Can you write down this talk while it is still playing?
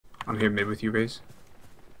I'm here mid with you, Raze.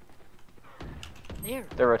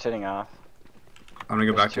 They're rotating off. I'm gonna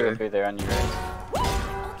go back There's to two or three there on you, Raze.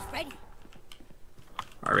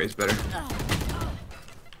 Alright, Raze better.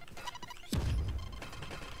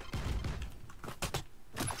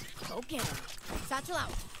 Go get him. Satchel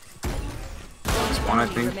out. Spawn, I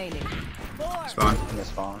think. Spawn. In the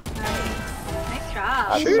spawn. Nice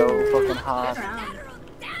job. That's so fucking hot. Good round.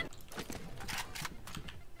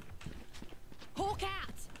 Hawk out.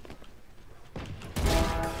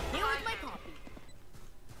 Here with my copy.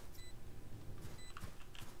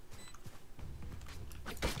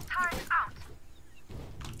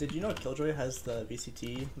 Did you know Killjoy has the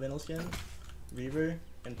VCT Vandal skin, Reaver,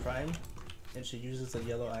 and Prime, and she uses the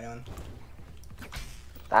yellow ion?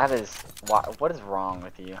 That is what is wrong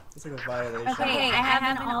with you? It's like a violation. Okay, I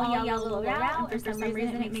have an all yellow loadout, and for some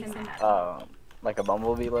reason it makes him mad. Oh, like a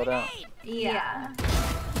bumblebee loadout? Yeah.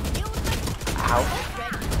 Ow.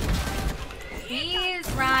 He's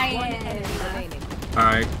Ryan.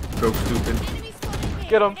 Alright, go stupid.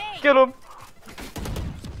 Get him! Get him!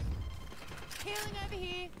 Healing over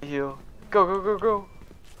here. You. Go, go, go, go.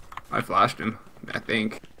 I flashed him, I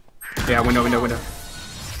think. Yeah, window.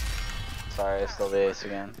 Sorry, I stole the ace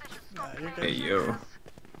again. Nah, you're good. Hey, yo.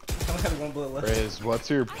 I only have one bullet left. Raze, what's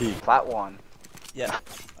your peak? Flat one. Yeah,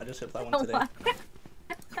 I just hit flat one today.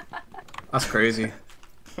 That's crazy.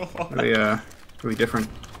 Really different.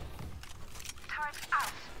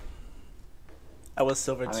 I was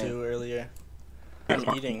silver I mean- 2 earlier.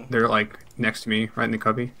 I'm eating. They're like next to me, right in the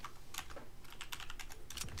cubby.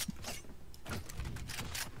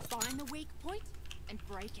 Find the weak point and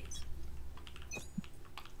break it.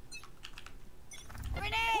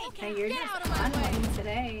 Grenade! Okay, you're Get just out of my way. fun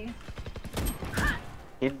today.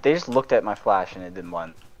 They just looked at my flash and it didn't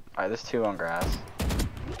one. Alright, there's two on grass.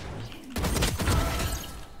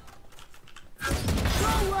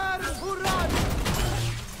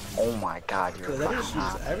 Oh my god, you're So that just fucking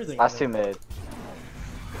hot. uses everything. Last two mid.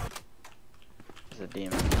 There's a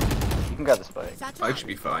demon. You can grab the spike. Satchel I out. should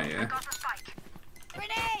be fine, yeah.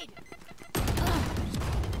 Grenade!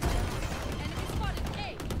 Enemy spotted.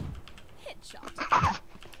 A. Headshot.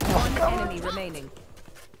 One enemy remaining.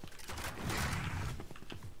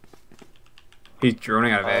 He's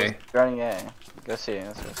droning out of A. Running A. Go see.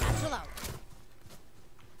 Let's go. Satchel out.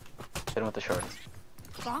 Hit him with the short.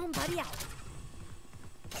 Bomb buddy out.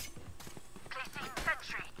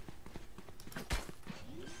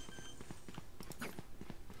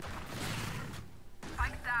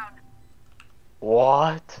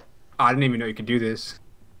 What? I didn't even know you could do this.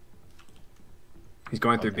 He's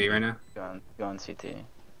going through B right now. Go on CT.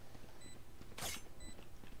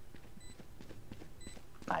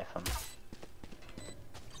 Knife him.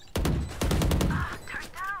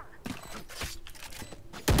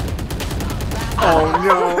 Oh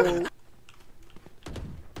no!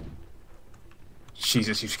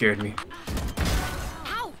 Jesus, you scared me.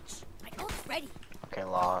 Ouch! My ult's ready. Okay,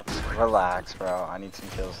 Lots. Relax, bro. I need some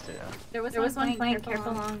kills too. There was one flank,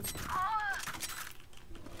 careful long.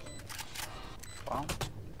 Well,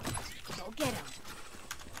 Go get him.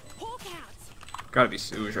 Hawk out. Gotta be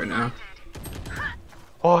sewage right now.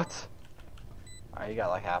 what? Alright, you got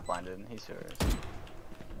like half blinded. He's sewers.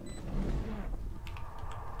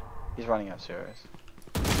 He's running up sewers.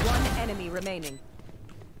 One enemy remaining.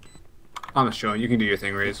 I'm just showing. You can do your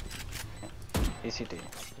thing, Raze. ECT.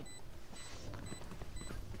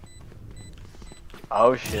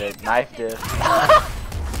 Oh shit, knifed it.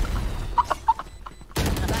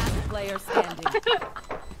 Last player standing.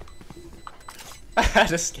 I had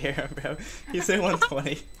to scare him, bro. He's at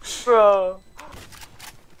 120. Bro.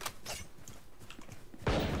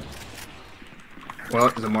 Well,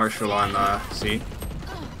 there's a Marshall on C.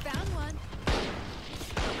 Found one.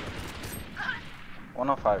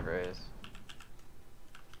 105 Raze.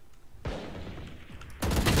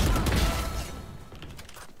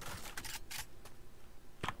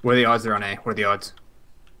 What are the odds they're on A? What are the odds?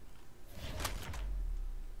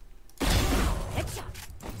 Headshot.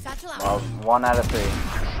 Satchel out. Well, 1 out of 3. Wait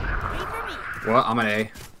for me. Well, I'm on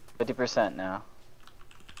A. 50% now.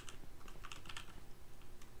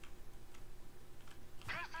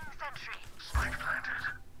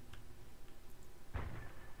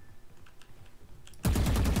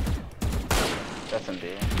 That's in B.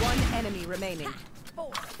 One enemy remaining.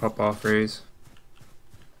 Pop off, Raze.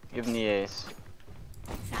 Give him the ace.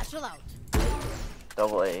 Satchel out.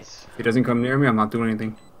 Double ace. If he doesn't come near me, I'm not doing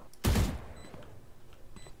anything.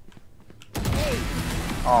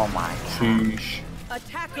 Oh my god. Sheesh.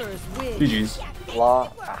 Attackers win. GG's.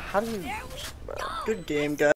 Law. How do you. Good game, guys.